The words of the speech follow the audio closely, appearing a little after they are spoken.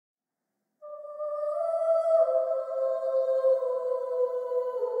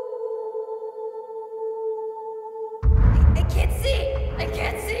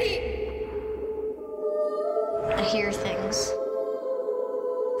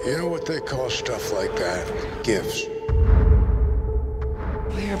You know what they call stuff like that? Gifts.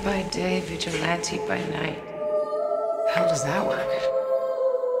 Lawyer by day, vigilante by night. How does that work?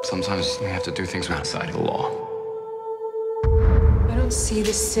 Sometimes we have to do things outside of the law. I don't see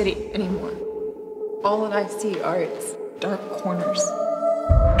the city anymore. All that I see are its dark corners.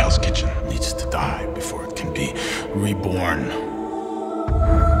 Hell's Kitchen needs to die before it can be reborn.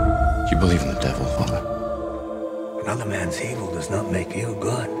 You believe in the devil, Father? Another man's evil does not make you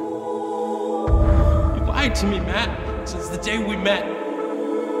good. You lied to me, Matt, since the day we met.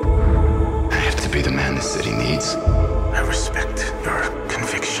 I have to be the man this city needs. I respect your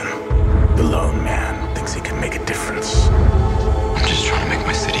conviction. The lone man thinks he can make a difference. I'm just trying to make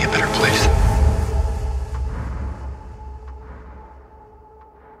my city a better place.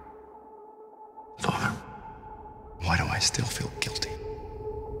 Father, why do I still feel guilty?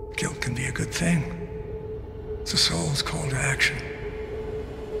 Guilt can be a good thing. It's a soul's call to action.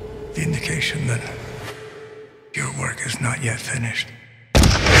 The indication that your work is not yet finished.